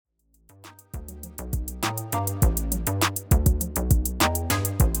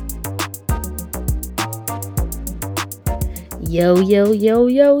Yo, yo, yo,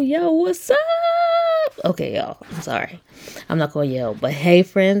 yo, yo, what's up? Okay, y'all, I'm sorry. I'm not gonna yell, but hey,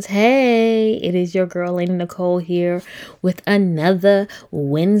 friends, hey, it is your girl, Lady Nicole, here with another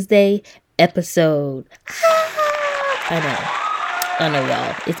Wednesday episode. I know,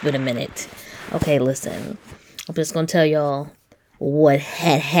 y'all, it's been a minute. Okay, listen, I'm just gonna tell y'all what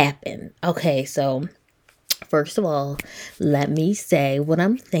had happened. Okay, so first of all, let me say what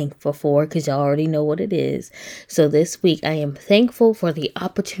I'm thankful for because y'all already know what it is. So, this week I am thankful for the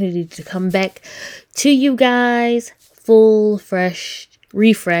opportunity to come back to you guys full, fresh,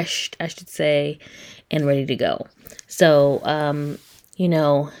 refreshed, I should say, and ready to go. So,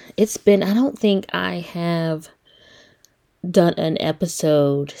 it's been, I don't think I have done an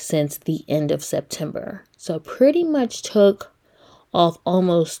episode since the end of September. So, pretty much took off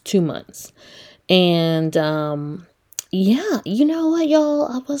almost 2 months. And yeah, you know what, y'all?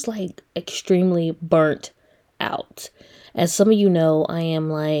 I was like extremely burnt out. As some of you know, I am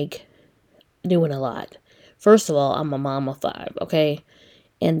like doing a lot. First of all, I'm a mom of 5, okay?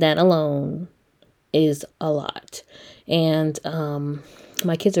 And that alone is a lot. And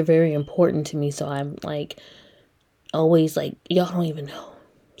my kids are very important to me, so I'm like always like, y'all don't even know.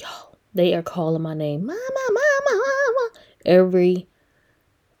 Y'all, they are calling my name, mama, mama, mama, every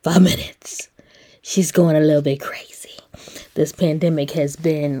 5 minutes. She's going a little bit crazy. This pandemic has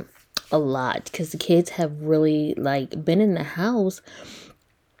been a lot because the kids have really like been in the house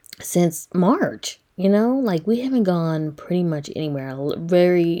since March. Like we haven't gone pretty much anywhere. I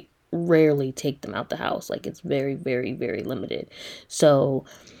very rarely take them out the house. Like it's very, very, very limited. So,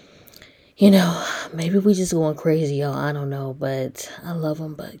 maybe we just going crazy, y'all. I don't know, but I love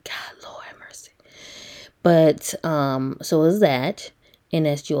them. But God, Lord have mercy. But so is that. And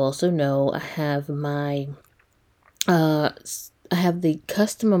as you also know, I have my I have the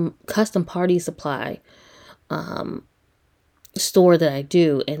custom party supply store that I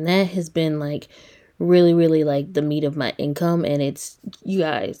do, and that has been like really, really like the meat of my income. And it's, you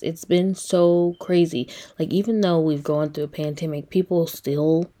guys, it's been so crazy. Like even though we've gone through a pandemic, people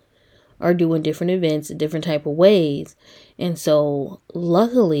still are doing different events in different type of ways. And so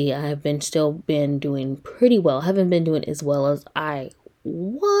luckily I've been still been doing pretty well. I haven't been doing as well as I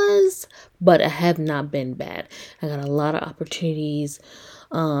was, but I have not been bad. I got a lot of opportunities.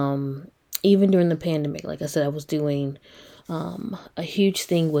 Even during the pandemic, like I said, I was doing a huge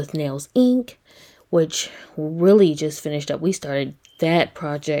thing with Nails Inc., which really just finished up. We started that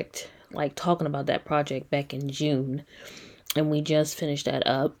project, like talking about that project back in June, and we just finished that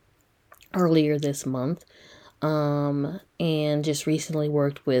up earlier this month. And just recently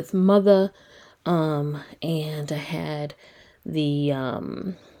worked with Mother. And I had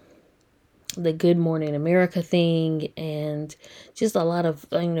the Good Morning America thing, and just a lot of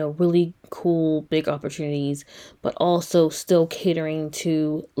really cool big opportunities, but also still catering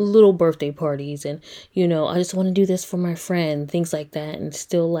to little birthday parties. And I just want to do this for my friend, things like that, and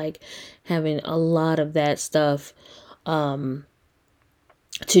still like having a lot of that stuff to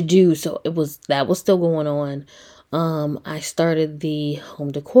do. So that was still going on. I started the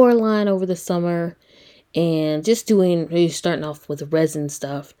home decor line over the summer, and just starting off with resin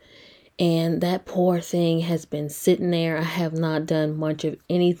stuff. And that poor thing has been sitting there. I have not done much of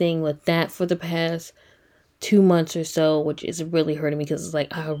anything with that for the past 2 months or so, which is really hurting me because it's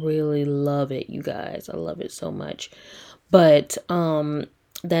like I really love it, you guys. I love it so much. But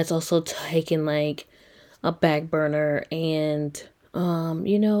that's also taken like a back burner. And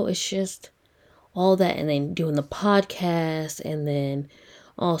it's just all that, and then doing the podcast, and then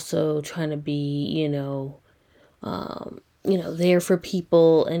also trying to be there for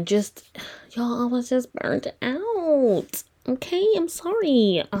people, and just y'all, I was just burnt out. Okay, I'm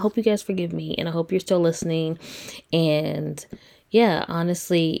sorry. I hope you guys forgive me, and I hope you're still listening. And yeah,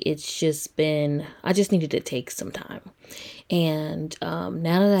 honestly, it's just been, I just needed to take some time. And now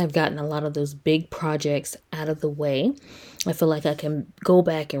that I've gotten a lot of those big projects out of the way, I feel like I can go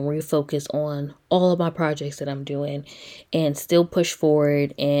back and refocus on all of my projects that I'm doing and still push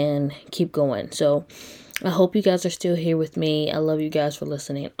forward and keep going. So I hope you guys are still here with me. I love you guys for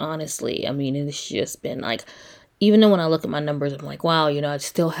listening. Honestly, I mean, it's just been like, even though when I look at my numbers, I'm like, wow, I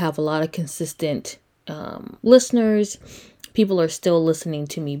still have a lot of consistent listeners. People are still listening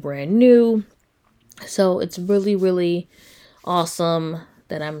to me brand new. So it's really, really awesome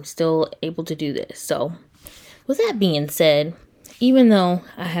that I'm still able to do this. So with that being said, even though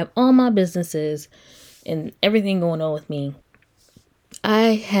I have all my businesses and everything going on with me,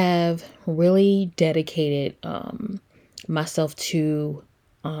 I have really dedicated myself to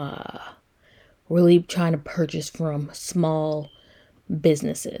really trying to purchase from small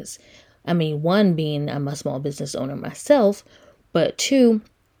businesses. I mean, one, being I'm a small business owner myself, but two,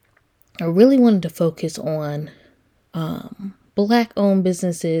 I really wanted to focus on Black owned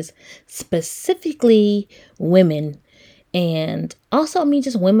businesses, specifically women, and also, I mean,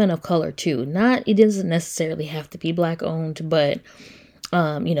 just women of color too. Not, it doesn't necessarily have to be Black owned, but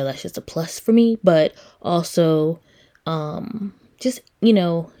that's just a plus for me. But also, just,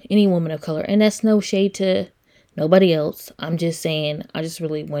 any woman of color. And that's no shade to nobody else. I'm just saying, I just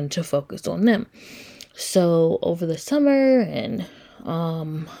really wanted to focus on them. So over the summer, and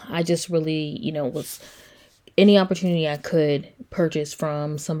I just really, was any opportunity I could purchase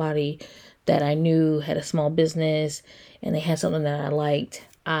from somebody that I knew had a small business and they had something that I liked,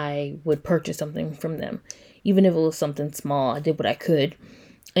 I would purchase something from them. Even if it was something small, I did what I could.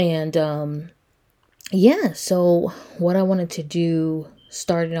 And yeah, so what I wanted to do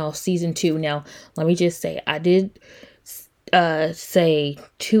starting off season 2. Now, let me just say, I did say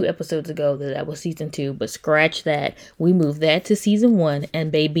 2 episodes ago that was season 2, but scratch that. We moved that to season 1,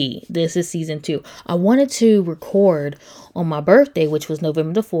 and baby, this is season 2. I wanted to record on my birthday, which was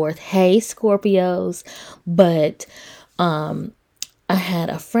November the 4th. Hey, Scorpios. But I had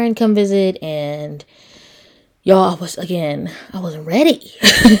a friend come visit, and y'all, I wasn't ready.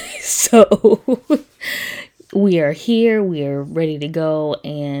 So we are here, we are ready to go,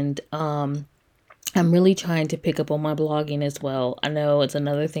 and I'm really trying to pick up on my blogging as well. I know it's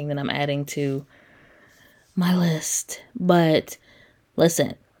another thing that I'm adding to my list, but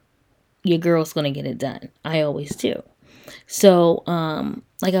listen, your girl's gonna get it done. I always do. So,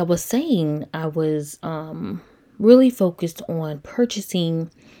 like I was saying, I was really focused on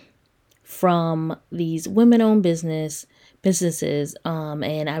purchasing from these women-owned businesses,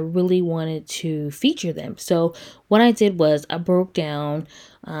 and I really wanted to feature them. So what I did was I broke down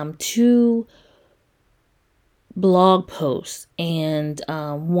 2 blog posts, and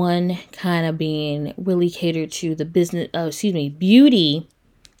one kind of being really catered to the beauty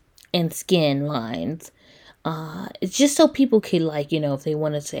and skin lines. It's just so people could, like, if they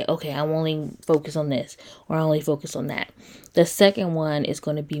want to say, okay, I only focus on this, or I only focus on that. The second one is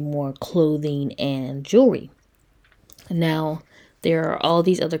going to be more clothing and jewelry. Now, there are all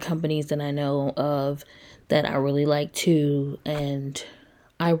these other companies that I know of that I really like too, and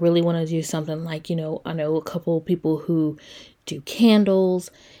I really want to do something like, I know a couple of people who do candles,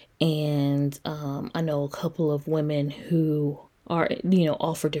 and I know a couple of women who are,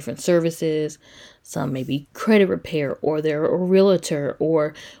 offer different services. Some maybe credit repair, or they're a realtor,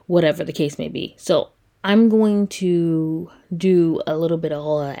 or whatever the case may be. So I'm going to do a little bit of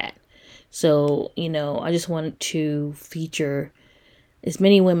all of that. So, I just want to feature as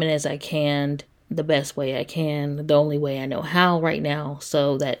many women as I can, the best way I can, the only way I know how right now.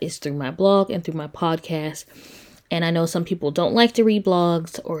 So that is through my blog and through my podcast. And I know some people don't like to read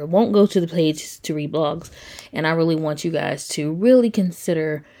blogs, or won't go to the page to read blogs. And I really want you guys to really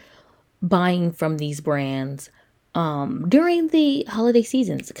consider buying from these brands during the holiday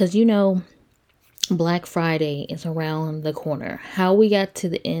seasons. Because, Black Friday is around the corner. How we got to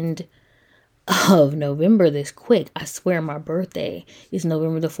the end of November this quick, I swear my birthday is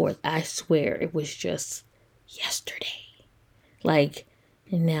November the 4th. I swear it was just yesterday. Like,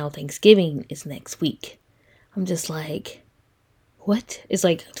 and now Thanksgiving is next week. I'm just like, what? It's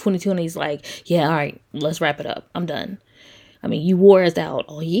like 2020 is like, yeah, all right, let's wrap it up. I'm done. I mean, you wore us out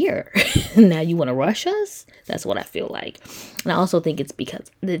all year. Now you want to rush us? That's what I feel like. And I also think it's because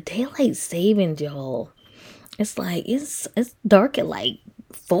the daylight savings, y'all, it's like, it's dark at like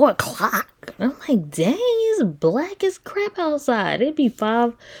 4 o'clock. I'm like, dang, it's black as crap outside. It'd be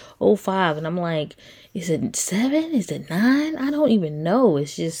 5:05, and I'm like, is it 7? Is it 9? I don't even know.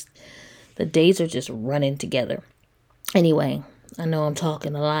 It's just the days are just running together. Anyway, I know I'm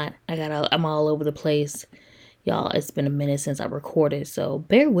talking a lot. I'm all over the place. Y'all, it's been a minute since I recorded, so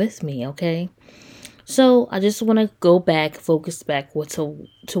bear with me, okay? So I just want to go back, focus back to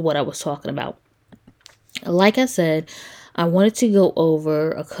what I was talking about. Like I said, I wanted to go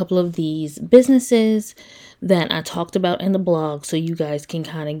over a couple of these businesses that I talked about in the blog, so you guys can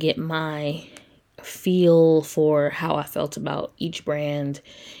kind of get my feel for how I felt about each brand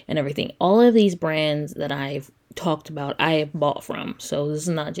and everything. All of these brands that I've talked about, I have bought from. So this is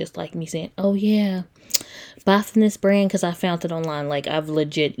not just like me saying, oh yeah, buy from this brand because I found it online. Like, I've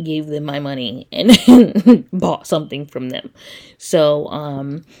legit gave them my money and bought something from them. So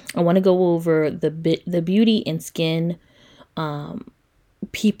I want to go over the beauty and skin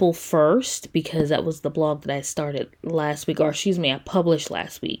People First, because that was the blog that I started last week, or excuse me, I published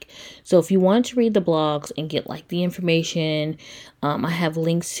last week. So if you want to read the blogs and get like the information, I have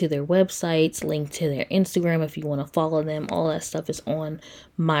links to their websites, link to their Instagram if you want to follow them. All that stuff is on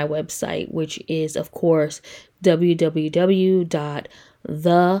my website, which is of course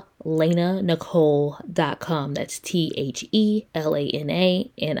www.theLanaNicole.com. That's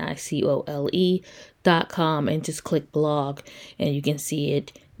TheLanaNicole.com, and just click blog and you can see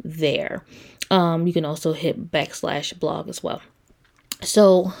it there. You can also hit /blog as well.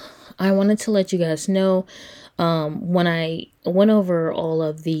 So I wanted to let you guys know, when I went over all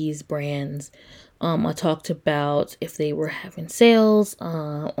of these brands, I talked about if they were having sales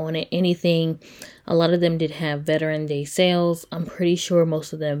on it, anything. A lot of them did have Veteran Day sales. I'm pretty sure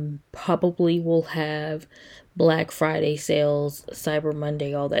most of them probably will have Black Friday sales, Cyber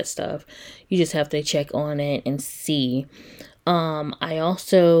Monday, all that stuff. You just have to check on it and see. I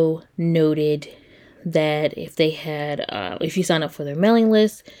also noted that if they had, if you sign up for their mailing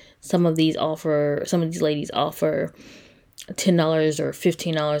list, some of these ladies offer $10 or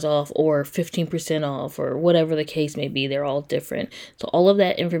 $15 off or 15% off or whatever the case may be. They're all different. So all of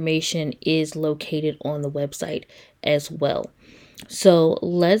that information is located on the website as well. So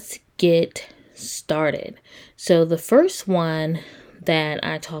let's get started. So the first one that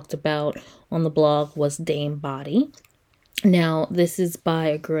I talked about on the blog was Dame Body. Now, this is by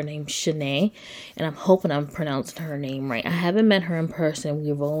a girl named Shanae, and I'm hoping I'm pronouncing her name right. I haven't met her in person.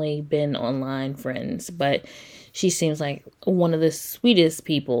 We've only been online friends, but she seems like one of the sweetest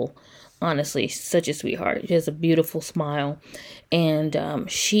people. Honestly, such a sweetheart. She has a beautiful smile, and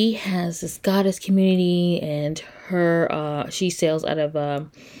she has this goddess community, and she sails out of a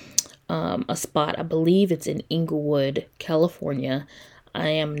spot. I believe it's in Inglewood, California. I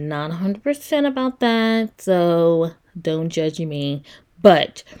am not 100% about that, so don't judge me.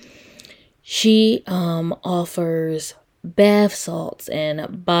 But she offers bath salts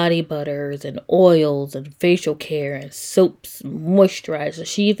and body butters and oils and facial care and soaps, moisturizer.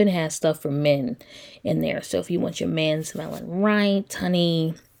 She even has stuff for men in there. So if you want your man smelling right,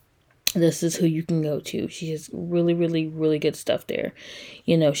 honey, this is who you can go to. She has really, really, really good stuff there.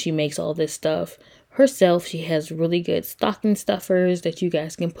 You know, she makes all this stuff herself. She has really good stocking stuffers that you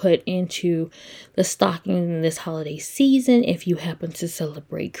guys can put into the stocking in this holiday season. If you happen to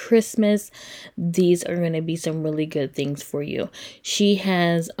celebrate Christmas, these are going to be some really good things for you. She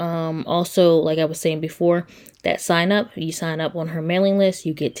has also, like I was saying before, that you sign up on her mailing list,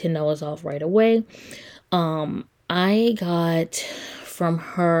 you get $10 off right away. I got from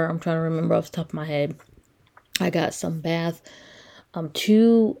her, I'm trying to remember off the top of my head, I got some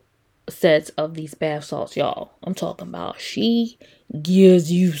two sets of these bath salts, y'all. I'm talking about she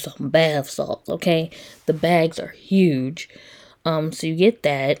gives you some bath salts, okay? The bags are huge. So you get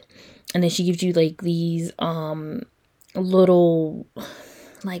that, and then she gives you like these little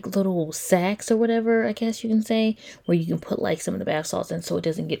sacks or whatever, I guess you can say, where you can put like some of the bath salts in so it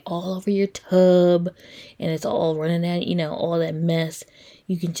doesn't get all over your tub and it's all running out, all that mess.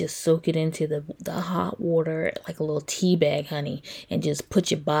 You can just soak it into the hot water like a little tea bag, honey, and just put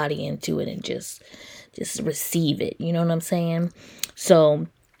your body into it and just receive it. You know what I'm saying? So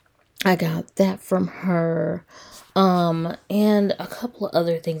I got that from her. And a couple of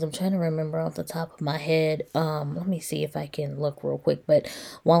other things I'm trying to remember off the top of my head. Let me see if I can look real quick. But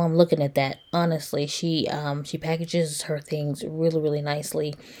while I'm looking at that, honestly, she packages her things really, really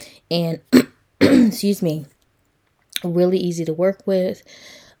nicely, and excuse me, really easy to work with.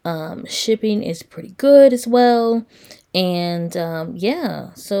 Shipping is pretty good as well, and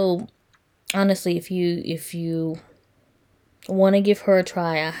yeah. So honestly, if you want to give her a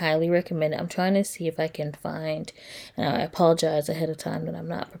try, I highly recommend it. I'm trying to see if I can find, and I apologize ahead of time that I'm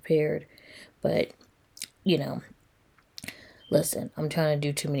not prepared, but listen, I'm trying to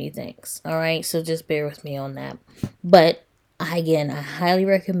do too many things. All right, so just bear with me on that. But I highly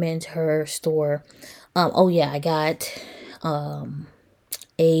recommend her store. Oh yeah, I got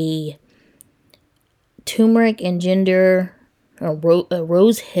a turmeric and ginger, a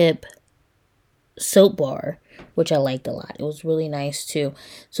rose hip soap bar, which I liked a lot. It was really nice too.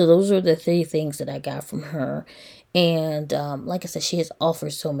 So those are the 3 things that I got from her. And like I said, she has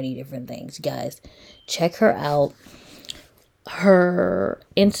offered so many different things. Guys, check her out. Her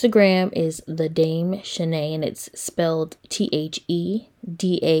Instagram is the Dame Shanae, and it's spelled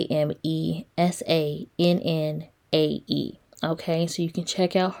TheDameSannae. Okay, so you can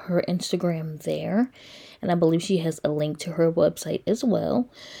check out her Instagram there. And I believe she has a link to her website as well.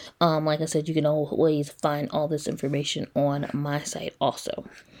 Like I said, you can always find all this information on my site also.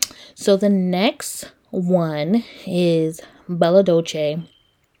 So the next one is Bella Dolce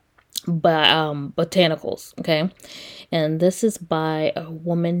Botanicals, okay? And this is by a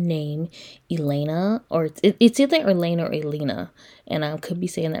woman named Elena, or it's either Elena or Elena, and I could be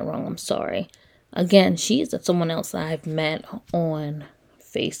saying that wrong, I'm sorry. Again, she's someone else that I've met on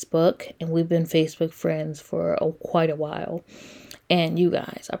Facebook, and we've been Facebook friends for quite a while. And you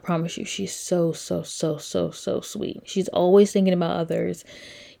guys, I promise you, she's so, so, so, so, so sweet. She's always thinking about others.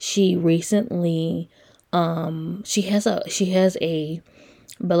 She recently, she has a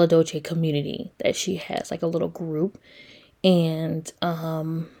Bella Dolce community that she has, like a little group. And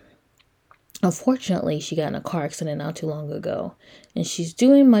unfortunately, she got in a car accident not too long ago. And she's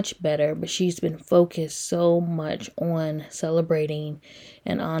doing much better, but she's been focused so much on celebrating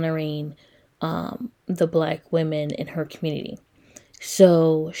and honoring the Black women in her community.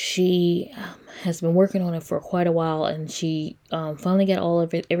 So she has been working on it for quite a while, and she finally got all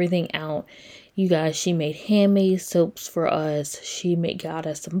of everything out. You guys, she made handmade soaps for us. Got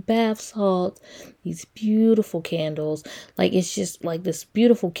us some bath salts, these beautiful candles. Like, it's just like this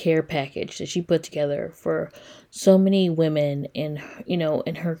beautiful care package that she put together for so many women in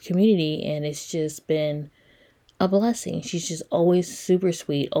her community, and it's just been a blessing. She's just always super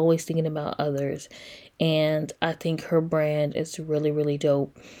sweet, always thinking about others. And I think her brand is really, really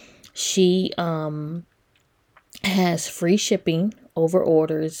dope. She has free shipping over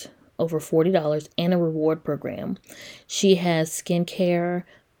orders over $40 and a reward program. She has skincare,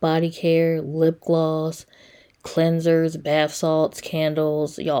 body care, lip gloss, cleansers, bath salts,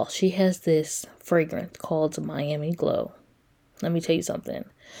 candles. Y'all, she has this fragrance called Miami Glow. Let me tell you something.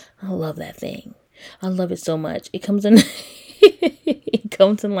 I love that thing. I love it so much. It comes in it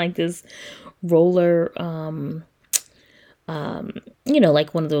comes in like this roller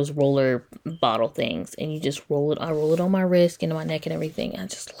like one of those roller bottle things, and you just roll it. I roll it on my wrist, my neck and everything. I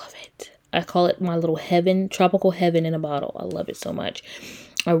just love it. I call it my little heaven, tropical heaven in a bottle. I love it so much.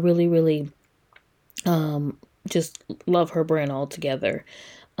 I really, really just love her brand altogether.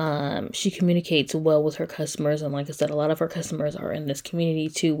 She communicates well with her customers, and like I said, a lot of her customers are in this community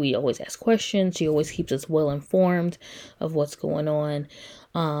too. We always ask questions. She always keeps us well informed of what's going on.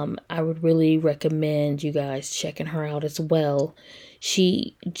 I would really recommend you guys checking her out as well.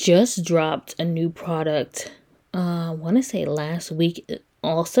 She just dropped a new product, I want to say last week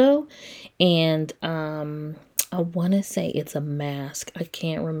also, and I want to say it's a mask. I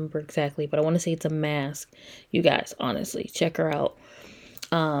can't remember exactly, but I want to say it's a mask. You guys, honestly, check her out.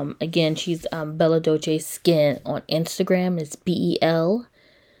 Again, she's Bella Dolce Skin on Instagram. It's BELADOCE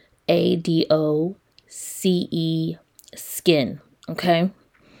Skin. Okay.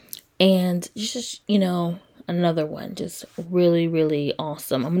 And just, another one, just really, really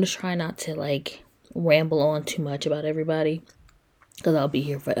awesome. I'm going to try not to like ramble on too much about everybody, because I'll be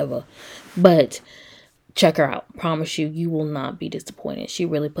here forever. But check her out. Promise you, you will not be disappointed. She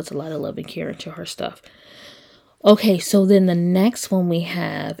really puts a lot of love and care into her stuff. Okay, so then the next one we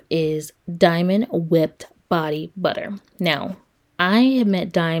have is Diamond Whipped Body Butter. Now, I have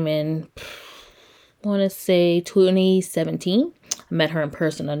met Diamond, I want to say 2017. I met her in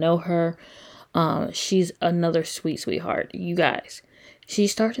person. I know her. She's another sweet sweetheart. You guys, she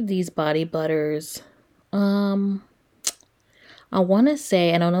started these body butters. I want to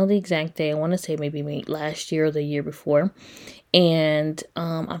say, I don't know the exact day. I want to say maybe last year or the year before. And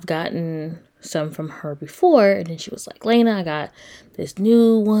I've gotten some from her before, and then she was like, Lena, I got this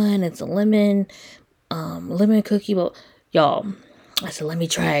new one. It's a lemon cookie. But y'all, I said, let me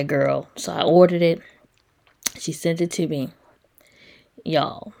try it, girl. So I ordered it. She sent it to me.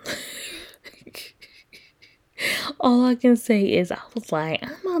 Y'all. All I can say is I was like,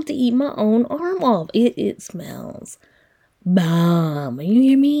 I'm about to eat my own arm off. It smells bomb. You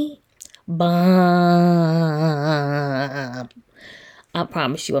hear me? Bomb. I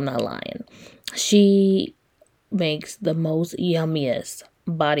promise you, I'm not lying. She makes the most yummiest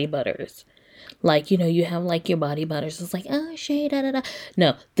body butters. Like, you have like your body butters. It's like, oh, shade, da, da, da.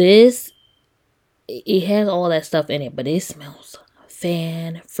 No, it has all that stuff in it, but it smells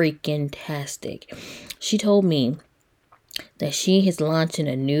fan-freaking-tastic. She told me that she is launching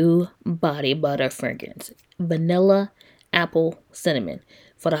a new body butter fragrance. Vanilla apple cinnamon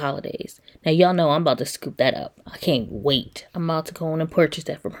for the holidays. Now, y'all know I'm about to scoop that up. I can't wait. I'm about to go on and purchase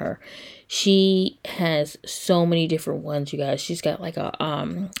that from her. She has so many different ones, you guys. She's got like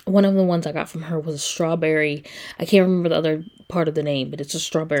a, one of the ones I got from her was a strawberry. I can't remember the other part of the name, but it's a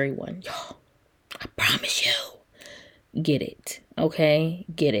strawberry one. Y'all, I promise you, get it. Okay,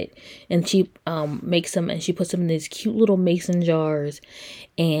 get it. And she makes them, and she puts them in these cute little mason jars,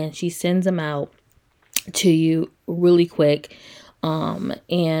 and she sends them out to you really quick.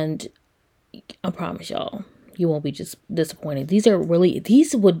 And I promise y'all, You won't be just disappointed. These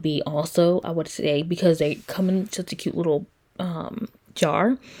would be also, I would say, because they come in such a cute little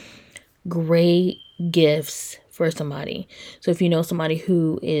jar, great gifts for somebody. So if you know somebody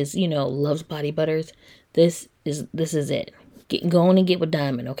who is, loves body butters, this is it. Go on and get with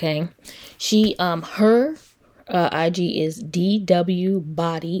Diamond, okay? She her IG is DW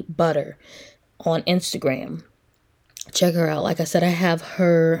Body Butter on Instagram. Check her out. Like I said, I have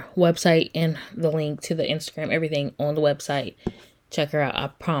her website and the link to the Instagram, everything on the website. Check her out. I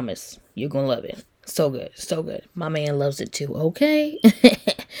promise you're gonna love it. So good, so good. My man loves it too. Okay.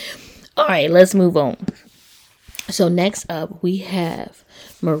 All right, let's move on. So next up, we have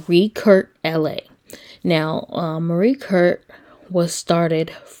Marie Kurt LA. Now, Marie Kurt was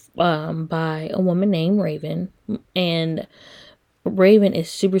started by a woman named Raven, and Raven is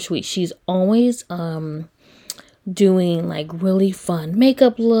super sweet. She's always doing like really fun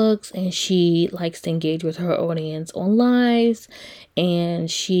makeup looks, and she likes to engage with her audience on lives. And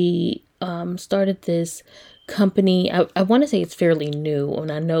she started this company. I want to say it's fairly new,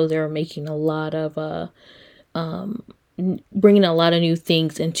 and I know they're making a lot of bringing a lot of new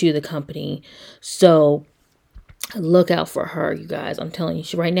things into the company. So look out for her, you guys. I'm telling you,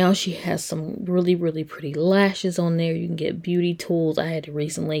 right now she has some really, really pretty lashes on there. You can get beauty tools. I had to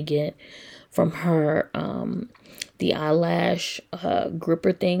recently get from her the eyelash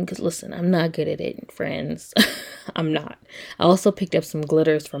gripper thing, because listen, I'm not good at it, friends. I'm not. I also picked up some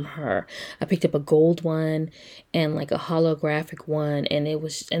glitters from her. I picked up a gold one and like a holographic one, and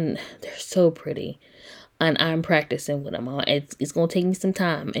they're so pretty. And I'm practicing with them. It's gonna take me some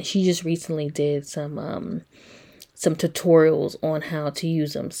time. And she just recently did some tutorials on how to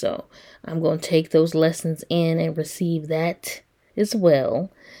use them. So I'm gonna take those lessons in and receive that as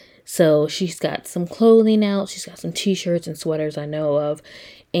well. So she's got some clothing out. She's got some t-shirts and sweaters I know of.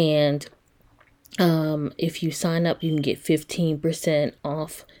 And if you sign up, you can get 15%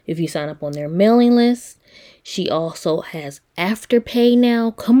 off if you sign up on their mailing list. She also has Afterpay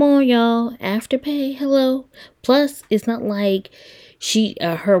now. Come on, y'all. Afterpay. Hello. Plus, it's not like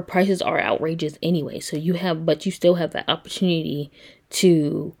her prices are outrageous anyway. So but you still have the opportunity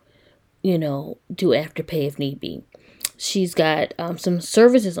to, do Afterpay if need be. She's got some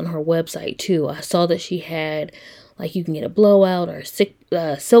services on her website too. I saw that she had, like, you can get a blowout or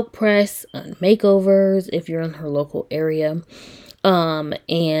silk press, makeovers if you're in her local area.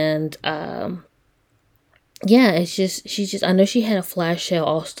 Yeah, I know she had a flash sale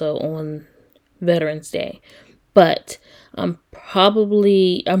also on Veterans Day, but I'm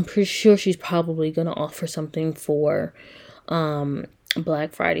pretty sure she's probably going to offer something for,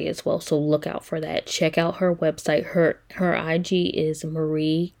 Black Friday as well. So look out for that. Check out her website. Her IG is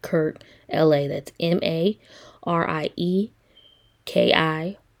Marie Kurt LA. That's MarieKirkLA.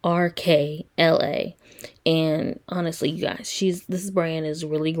 And honestly, you guys, this brand is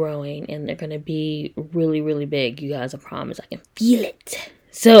really growing, and they're gonna be really, really big. You guys, I promise. I can feel it.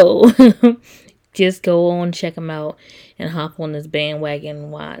 So just go on, check them out, and hop on this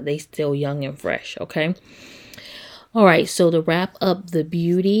bandwagon while they still young and fresh. Okay. All right. So to wrap up the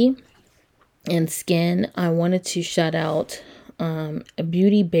beauty and skin, I wanted to shout out a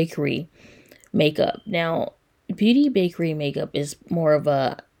Beauty Bakery makeup. Now, Beauty Bakery makeup is more of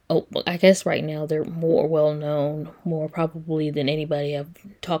I guess right now they're more well known, more probably than anybody I've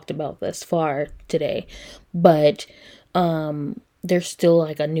talked about thus far today. But they're still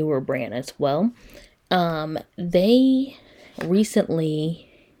like a newer brand as well. They recently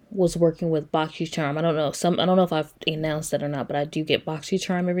was working with BoxyCharm. I don't know if I've announced that or not, but I do get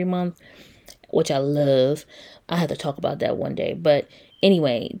BoxyCharm every month, which I love. I have to talk about that one day. But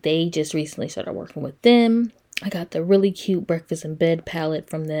anyway, they just recently started working with them. I got the really cute breakfast in bed palette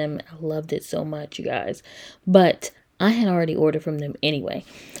from them. I loved it so much, you guys. But I had already ordered from them anyway.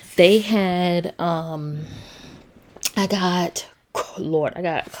 They had, I got a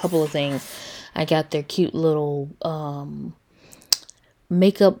couple of things. I got their cute little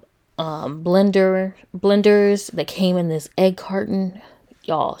makeup blenders that came in this egg carton.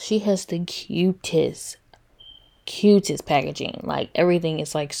 Y'all, she has the cutest packaging. Like, everything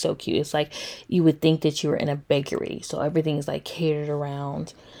is like so cute. It's like you would think that you were in a bakery. So everything is like catered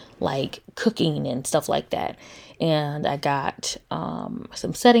around like cooking and stuff like that. And I got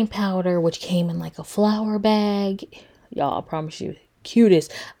some setting powder, which came in like a flower bag. Y'all, I promise you,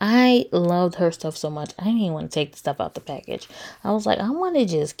 cutest. I loved her stuff so much. I didn't even want to take the stuff out the package. I was like, I want to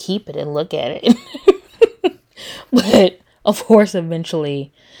just keep it and look at it. But of course,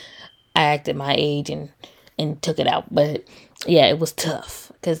 eventually I acted my age and took it out. But yeah, it was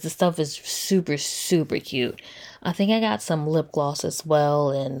tough because the stuff is super, super cute. I think I got some lip gloss as well,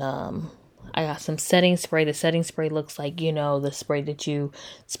 and I got some setting spray. The setting spray looks like, the spray that you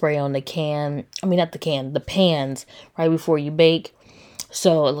spray on the can. I mean, not the can, the pans right before you bake.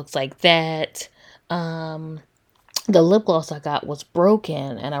 So it looks like that. The lip gloss I got was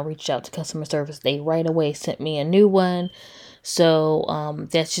broken, and I reached out to customer service. They right away sent me a new one. So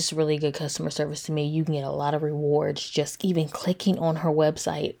that's just really good customer service to me. You can get a lot of rewards just even clicking on her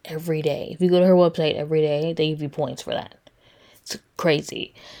website every day. If you go to her website every day, they give you points for that. It's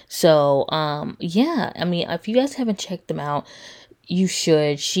crazy. So yeah, I mean, if you guys haven't checked them out, you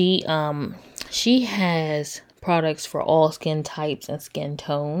should. She has products for all skin types and skin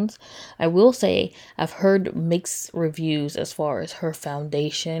tones. I will say I've heard mixed reviews as far as her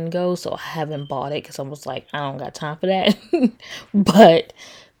foundation goes, so I haven't bought it because I was like, I don't got time for that. But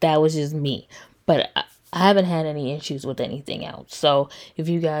that was just me. But I haven't had any issues with anything else. So if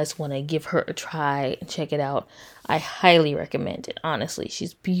you guys want to give her a try and check it out, I highly recommend it. Honestly,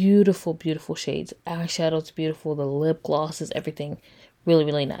 she's beautiful, beautiful shades. Eyeshadows beautiful. The lip glosses, everything really,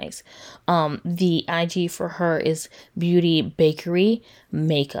 really nice. The IG for her is Beauty Bakery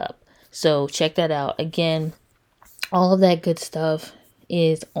Makeup. So check that out. Again, all of that good stuff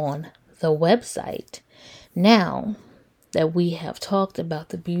is on the website. Now that we have talked about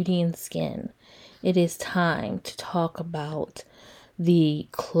the beauty and skin, it is time to talk about the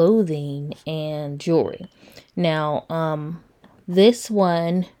clothing and jewelry. Now, this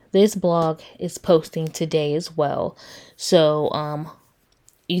blog is posting today as well. So,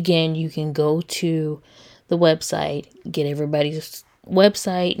 again, you can go to the website, get everybody's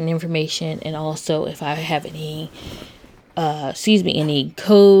website and information, and also if I have any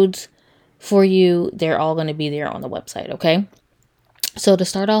codes for you, they're all going to be there on the website. Okay. So to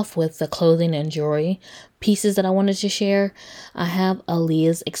start off with the clothing and jewelry pieces that I wanted to share, I have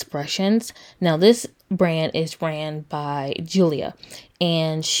Aaliyah's Expressions. Now this brand is ran by Julia,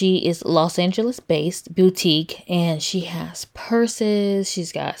 and she is Los Angeles based boutique, and she has purses,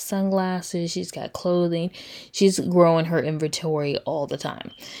 she's got sunglasses, she's got clothing. She's growing her inventory all the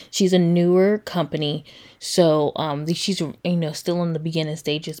time. She's a newer company, so she's still in the beginning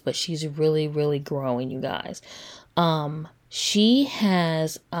stages, but she's really, really growing, you guys. She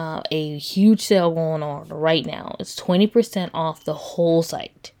has a huge sale going on right now. It's 20% off the whole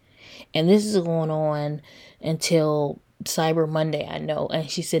site. And this is going on until Cyber Monday, I know. And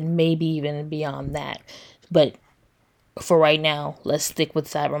she said maybe even beyond that. But for right now, let's stick with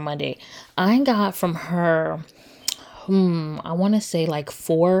Cyber Monday. I got from her, I want to say like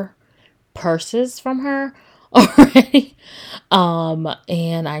 4 purses from her already.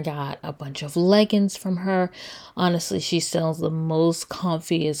 And I got a bunch of leggings from her. Honestly, she sells the most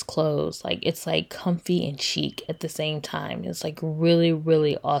comfiest clothes. Like, it's like comfy and chic at the same time. It's like really,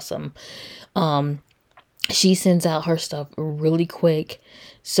 really awesome. She sends out her stuff really quick.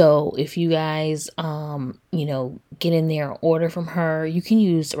 So if you guys, get in there and order from her, you can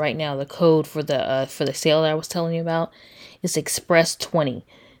use right now the code for the sale that I was telling you about. It's Express20.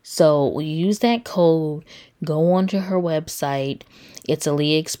 So you use that code, go onto her website. It's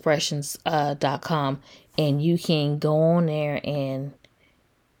AleahExpressions.com, and you can go on there and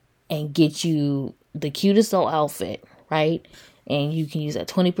get you the cutest little outfit, right? And you can use that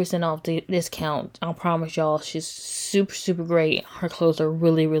 20% off discount. I promise y'all, she's super, super great. Her clothes are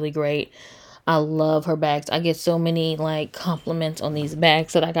really, really great. I love her bags. I get so many compliments on these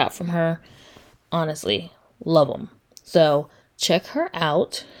bags that I got from her. Honestly, love them. So check her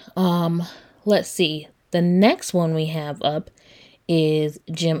out. Let's see. The next one we have up is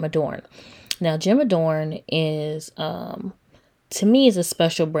Jim Adorn. Now, Jim Adorn is, to me, is a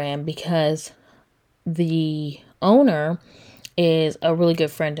special brand because the owner is a really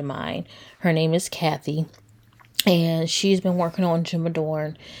good friend of mine. Her name is Kathy, and she's been working on Jim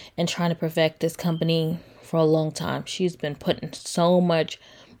Adorn and trying to perfect this company for a long time. She's been putting so much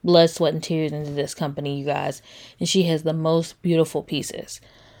blood, sweat, and tears into this company, you guys. And she has the most beautiful pieces.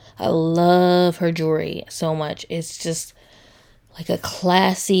 I love her jewelry so much. It's just like a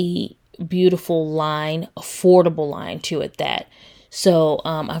classy, beautiful line, affordable line to it that. So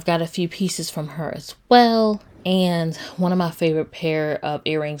I've got a few pieces from her as well. And one of my favorite pair of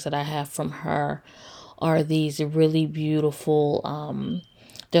earrings that I have from her are these really beautiful,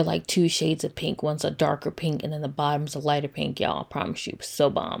 they're like 2 shades of pink. One's a darker pink and then the bottom's a lighter pink. Y'all, I promise you, so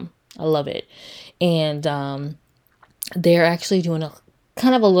bomb. I love it. And they're actually doing a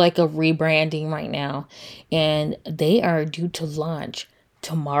kind of a rebranding right now, and they are due to launch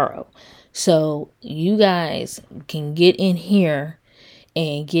tomorrow. So you guys can get in here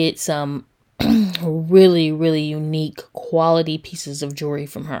and get some really, really unique quality pieces of jewelry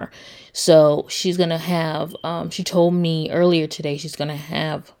from her. So she's going to have, she told me earlier today, she's going to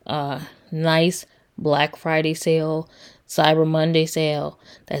have nice Black Friday sale, Cyber Monday sale.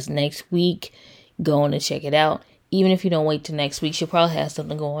 That's next week. Go on and check it out. Even if you don't wait till next week, she'll probably have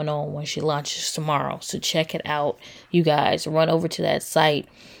something going on when she launches tomorrow. So check it out. You guys, run over to that site.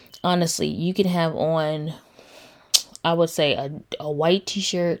 Honestly, you can have on, I would say, a white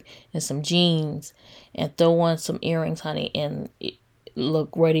t-shirt and some jeans and throw on some earrings, honey, and look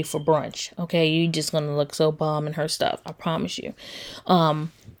ready for brunch. Okay, you just gonna look so bomb in her stuff. I promise you.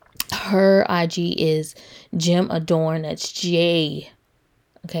 Her IG is Gem Adorn. That's J.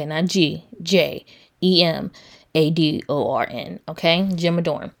 Okay, not G. JEMADORN. Okay, Gem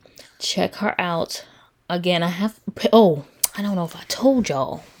Adorn. Check her out. Again, I don't know if I told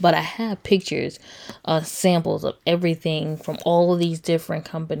y'all, but I have pictures, samples of everything from all of these different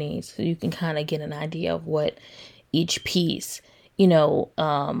companies, so you can kind of get an idea of what each piece,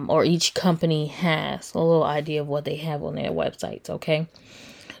 or each company has, a little idea of what they have on their websites. Okay,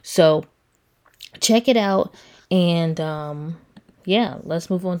 so check it out, and yeah, let's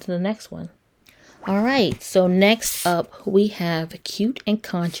move on to the next one. All right, so next up we have Cute and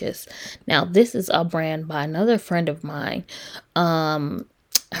Conscious. Now, this is a brand by another friend of mine.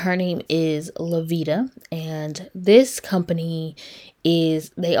 Her name is Lavita, and this company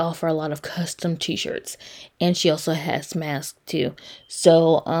they offer a lot of custom t-shirts, and she also has masks too.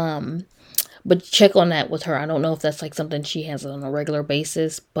 So, but check on that with her. I don't know if that's like something she has on a regular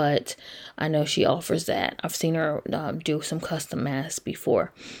basis, but I know she offers that. I've seen her do some custom masks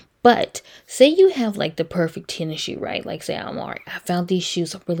before. But say you have like the perfect tennis shoe, right? Like say I'm all right, I found these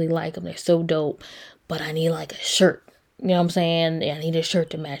shoes, I really like them, they're so dope, but I need like a shirt. You know what I'm saying? I need a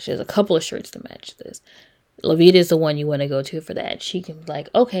shirt to match. There's a couple of shirts to match this. Lavita is the one you want to go to for that. She can be like,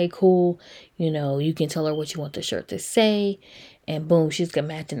 okay, cool. You can tell her what you want the shirt to say, and boom, she's got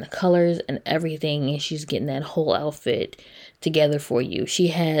matching the colors and everything, and she's getting that whole outfit together for you. She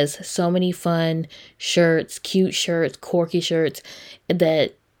has so many fun shirts, cute shirts, quirky shirts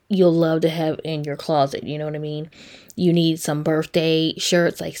that you'll love to have in your closet. You know what I mean? You need some birthday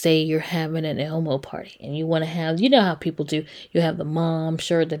shirts, like say you're having an Elmo party and you want to have, how people do, you have the mom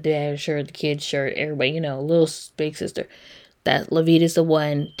shirt, the dad shirt, the kid shirt, everybody, little big sister. That Lavita's the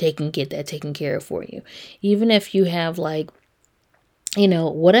one get that taken care of for you. Even if you have like,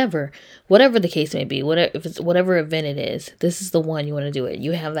 whatever the case may be, if it's whatever event it is, this is the one you want to do it.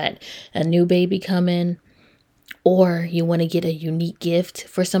 You have a new baby coming, or you want to get a unique gift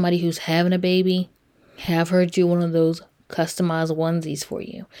for somebody who's having a baby, have her do one of those customized onesies for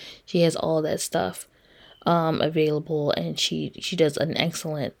you. She has all that stuff available, and she does an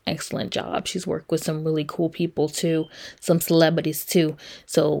excellent job. She's worked with some really cool people too, some celebrities too.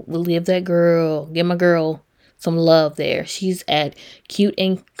 So we'll give my girl some love there. She's at Cute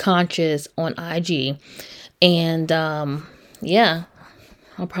and Conscious on IG, and yeah,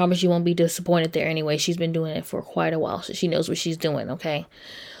 I promise you won't be disappointed there anyway. She's been doing it for quite a while, so she knows what she's doing, okay?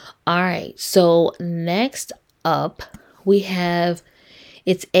 All right, so next up, we have,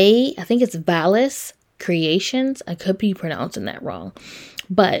 I think it's Valis Creations. I could be pronouncing that wrong.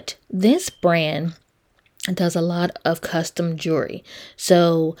 But this brand does a lot of custom jewelry.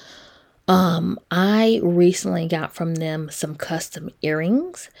 So I recently got from them some custom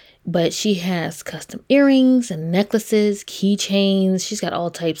earrings, but she has custom earrings and necklaces, keychains. She's got all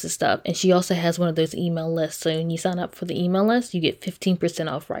types of stuff. And she also has one of those email lists. So when you sign up for the email list, you get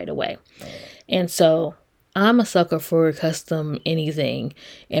 15% off right away. And so I'm a sucker for custom anything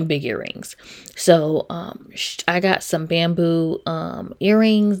and big earrings. So I got some bamboo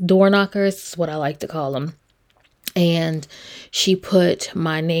earrings, door knockers, is what I like to call them. And she put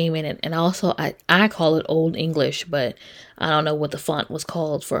my name in it. And also, I call it Old English, but I don't know what the font was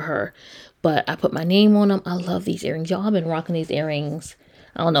called for her. But I put my name on them. I love these earrings. Y'all, I've been rocking these earrings,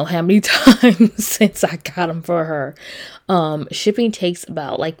 I don't know how many times since I got them for her. Shipping takes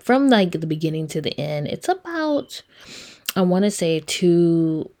about, like, from like the beginning to the end, it's about, I want to say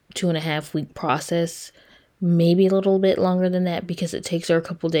 2.5 week process. Maybe a little bit longer than that, because it takes her a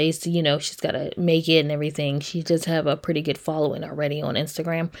couple days to, she's got to make it and everything. She does have a pretty good following already on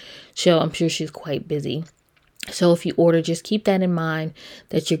Instagram, so I'm sure she's quite busy. So if you order, just keep that in mind,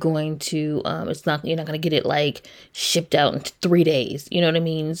 that you're going to, you're not going to get it like shipped out in 3 days. You know what I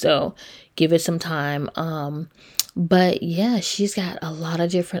mean? So give it some time. But yeah, she's got a lot of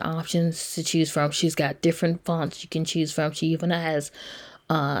different options to choose from. She's got different fonts you can choose from. She even has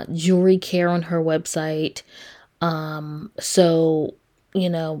jewelry care on her website. So,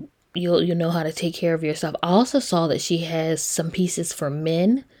 you'll know how to take care of yourself. I also saw that she has some pieces for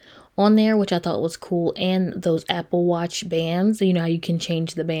men on there, which I thought was cool. And those Apple Watch bands, you know how you can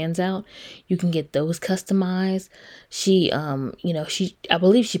change the bands out. You can get those customized. She, I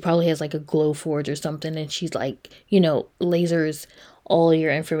believe she probably has like a Glowforge or something, and she's like, lasers all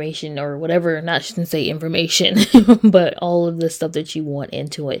your information or whatever, not shouldn't say information, but all of the stuff that you want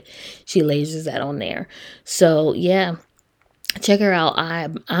into it. She lasers that on there. So yeah, check her out.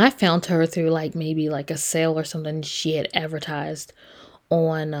 I found her through like maybe like a sale or something she had advertised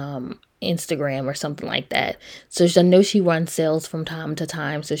on Instagram or something like that. So I know she runs sales from time to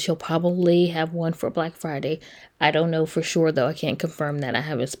time. So she'll probably have one for Black Friday. I don't know for sure though. I can't confirm that. I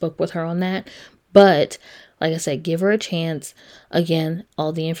haven't spoke with her on that. But like I said, give her a chance. Again,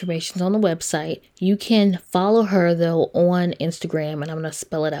 all the information's on the website. You can follow her though on Instagram, and I'm gonna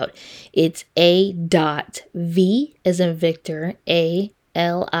spell it out. It's A.V as in Victor,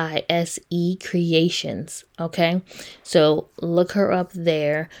 ALISE Creations. Okay, so look her up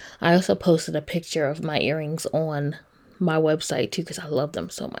there. I also posted a picture of my earrings on my website too because I love them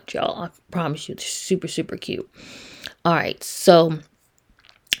so much, y'all. I promise you, they're super, super cute. All right, so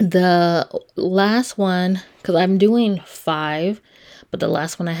the last one, because I'm doing 5, but the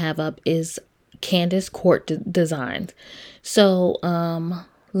last one I have up is Candace Court Designs. So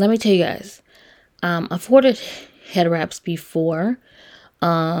let me tell you guys, I've ordered head wraps before,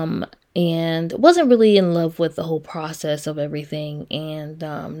 and wasn't really in love with the whole process of everything. And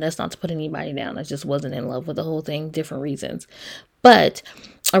that's not to put anybody down. I just wasn't in love with the whole thing, different reasons. But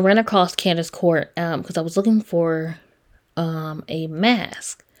I ran across Candace Court because I was looking for a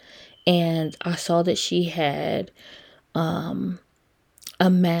mask, and I saw that she had a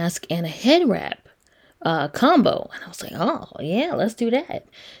mask and a head wrap combo, and I was like, oh yeah, let's do that.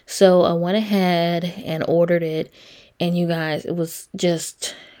 So I went ahead and ordered it, and you guys, it was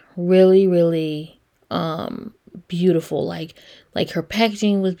just really, really beautiful. Like her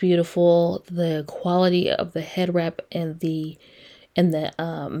packaging was beautiful. The quality of the head wrap and the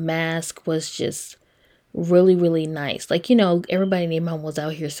mask was just really, really nice. Like, everybody named Mom was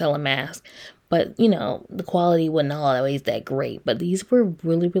out here selling masks, but the quality wasn't always that great. But these were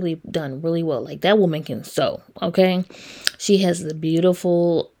really, really done really well. Like, that woman can sew, okay? She has the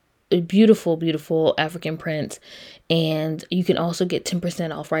beautiful, beautiful, beautiful African prints, and you can also get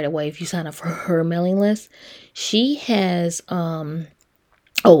 10% off right away if you sign up for her mailing list. She has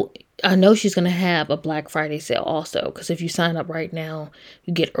oh, I know she's going to have a Black Friday sale also, because if you sign up right now,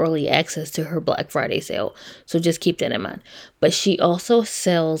 you get early access to her Black Friday sale. So just keep that in mind. But she also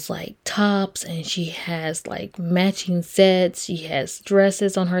sells like tops, and she has like matching sets. She has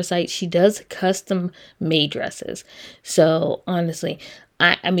dresses on her site. She does custom made dresses. So honestly,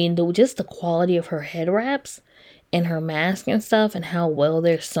 I mean, just the quality of her head wraps and her mask and stuff and how well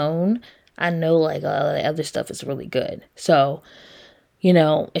they're sewn, I know like the other stuff is really good. So,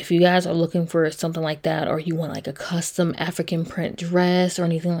 if you guys are looking for something like that, or you want like a custom African print dress or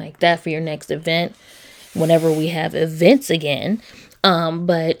anything like that for your next event, whenever we have events again,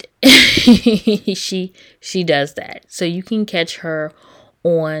 but she does that. So you can catch her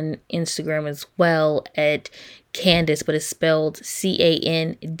on Instagram as well at Candace, but it's spelled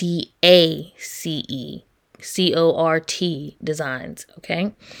CANDACE Designs.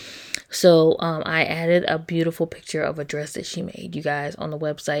 Okay. So I added a beautiful picture of a dress that she made, you guys, on the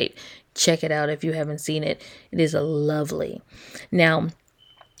website. Check it out if you haven't seen it. It is lovely. Now,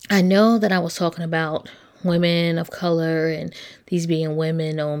 I know that I was talking about women of color and these being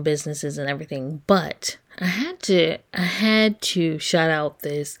women-owned businesses and everything, but I had to shout out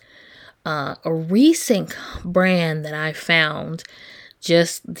this a recent brand that I found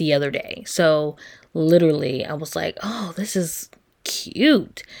just the other day. So literally, I was like, oh, this is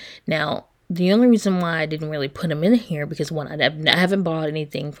cute. Now, the only reason why I didn't really put them in here because one, I haven't bought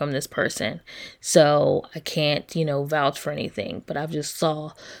anything from this person, so I can't, vouch for anything. But I've just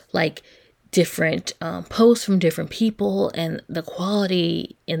saw like different posts from different people, and the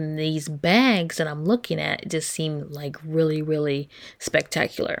quality in these bags that I'm looking at just seemed like really, really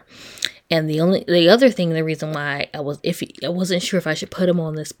spectacular. And the reason why I wasn't sure if I should put him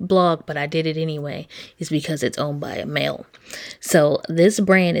on this blog, but I did it anyway, is because it's owned by a male. So this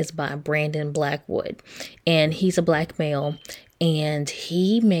brand is by Brandon Blackwood, and he's a black male, and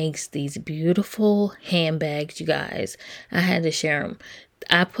he makes these beautiful handbags, you guys. I had to share them.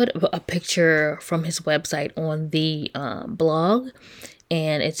 I put a picture from his website on the blog,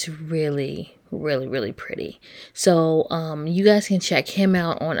 and it's really, really, really pretty. So you guys can check him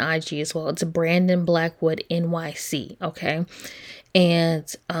out on IG as well. It's Brandon Blackwood NYC. Okay.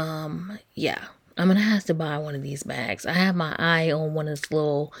 And yeah, I'm gonna have to buy one of these bags. I have my eye on one of this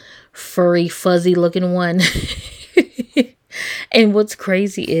little furry, fuzzy looking one. And what's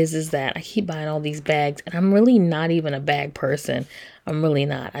crazy is that I keep buying all these bags, and I'm really not even a bag person. I'm really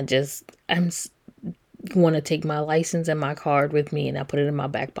not. I'm want to take my license and my card with me, and I put it in my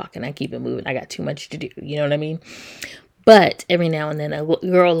back pocket and I keep it moving. I got too much to do. You know what I mean? But every now and then a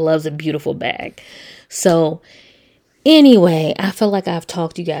girl loves a beautiful bag. So anyway, I feel like I've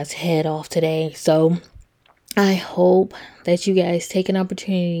talked you guys head off today. So I hope that you guys take an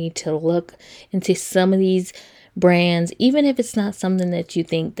opportunity to look into some of these brands, even if it's not something that you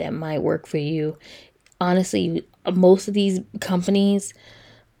think that might work for you. Honestly, most of these companies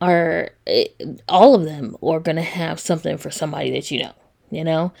all of them are going to have something for somebody that you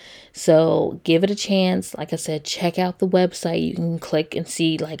know? So give it a chance. Like I said, check out the website. You can click and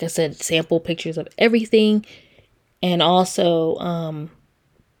see, like I said, sample pictures of everything. And also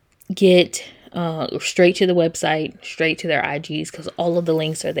get straight to the website, straight to their IGs, because all of the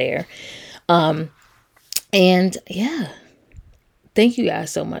links are there. And yeah, thank you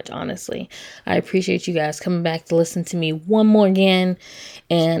guys so much, honestly. I appreciate you guys coming back to listen to me one more again.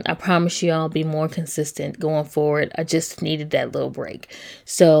 And I promise you I'll be more consistent going forward. I just needed that little break.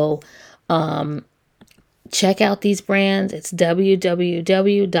 So check out these brands. It's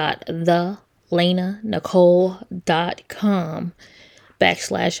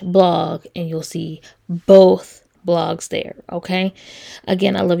www.thelenanicole.com/blog, and you'll see both blogs there. Okay,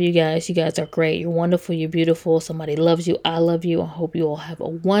 again, I love you guys. You guys are great. You're wonderful. You're beautiful. Somebody loves you. I love you. I hope you all have a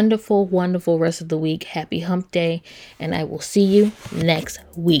wonderful rest of the week. Happy hump day, and I will see you next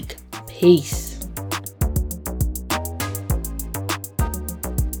week. Peace.